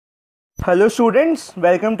Hello students,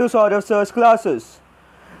 welcome to Saurav Sir's classes.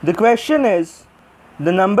 The question is,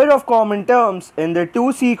 the number of common terms in the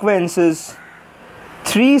two sequences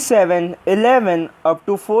 3, 7, 11 up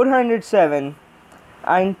to 407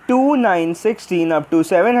 and 2, 9, 16 up to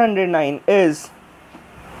 709 is.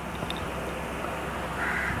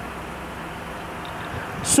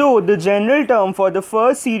 So the general term for the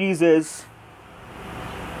first series is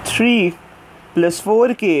 3 plus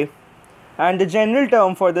 4k, and the general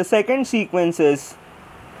term for the second sequence is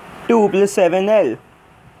 2 plus 7l.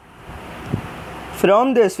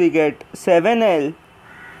 From this we get 7l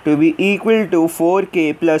to be equal to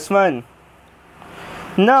 4k plus 1.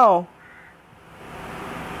 Now,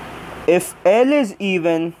 if L is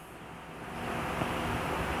even,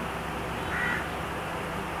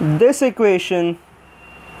 this equation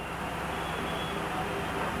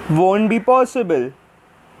won't be possible.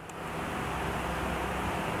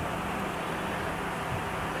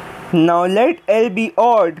 Now let L be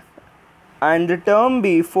odd and the term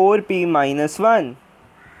be 4p minus 1.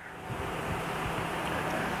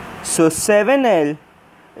 So 7L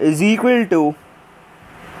is equal to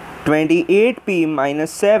 28p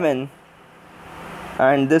minus 7,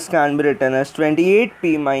 and this can be written as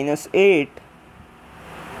 28p minus 8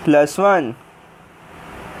 plus 1.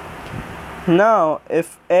 Now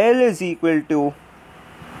if L is equal to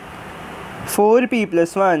 4p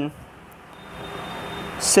plus 1,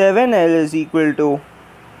 7L is equal to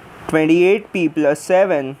 28p plus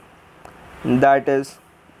 7, that is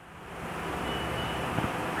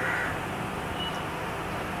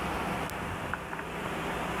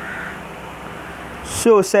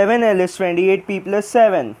so 7L is 28p plus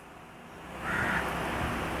 7.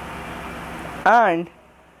 And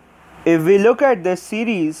if we look at this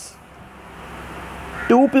series,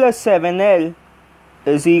 2 plus 7L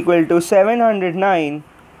is equal to 709,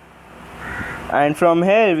 and from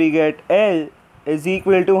here we get L is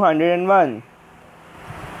equal to 101.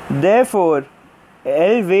 Therefore,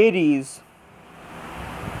 L varies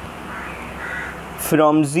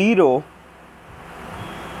from 0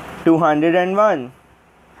 to 101.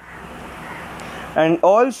 And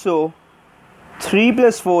also 3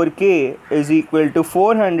 plus 4k is equal to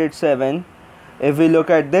 407 if we look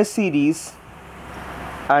at this series,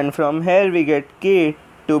 and from here we get k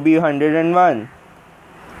to be 101.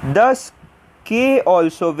 Thus k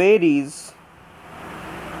also varies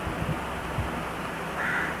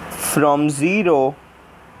from 0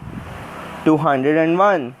 to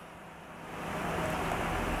 101.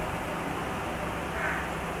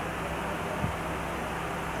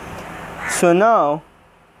 So now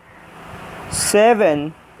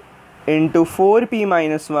 7 into 4p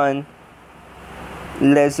minus 1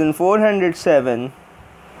 less than 407,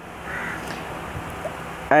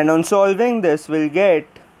 and on solving this we'll get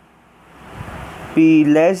p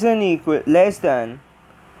less than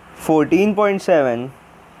 14.7,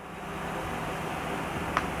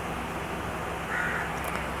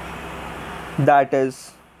 that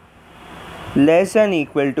is less than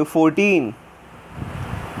equal to 14.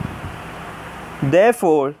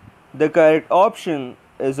 Therefore, the correct option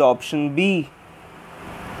is option B.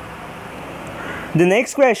 The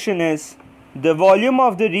next question is, the volume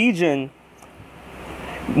of the region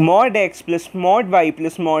mod x plus mod y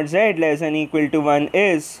plus mod z less than equal to 1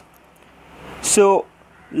 is. So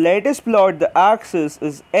let us plot the axis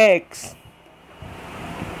is x,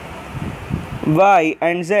 y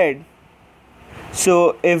and z.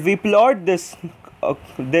 So if we plot this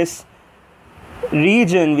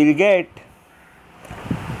region, we'll get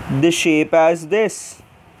the shape as this,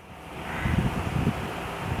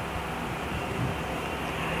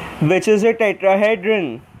 which is a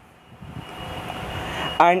tetrahedron.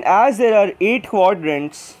 And as there are 8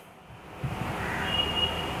 quadrants,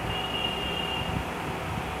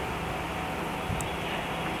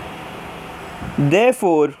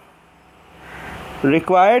 therefore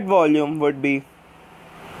required volume would be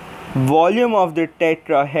volume of the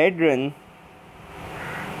tetrahedron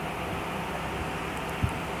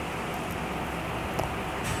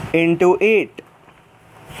into 8.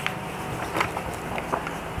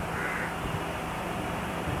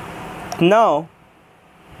 Now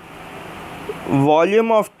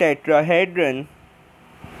volume of tetrahedron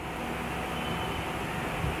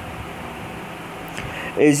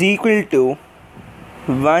is equal to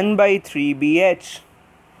 1 by 3 bh.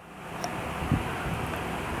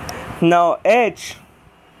 Now h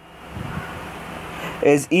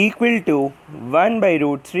is equal to 1 by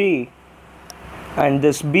root 3, and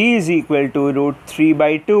this b is equal to root 3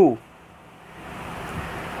 by 2.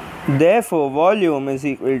 Therefore volume is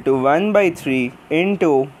equal to 1 by 3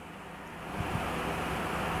 into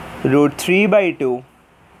root 3 by 2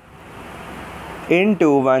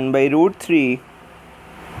 into 1 by root 3,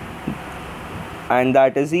 and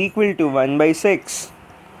that is equal to 1 by 6.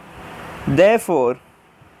 Therefore,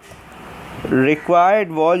 required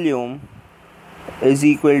volume is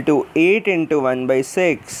equal to 8 into 1 by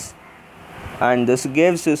 6, and this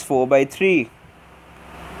gives us 4 by 3.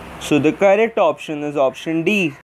 So the correct option is option D.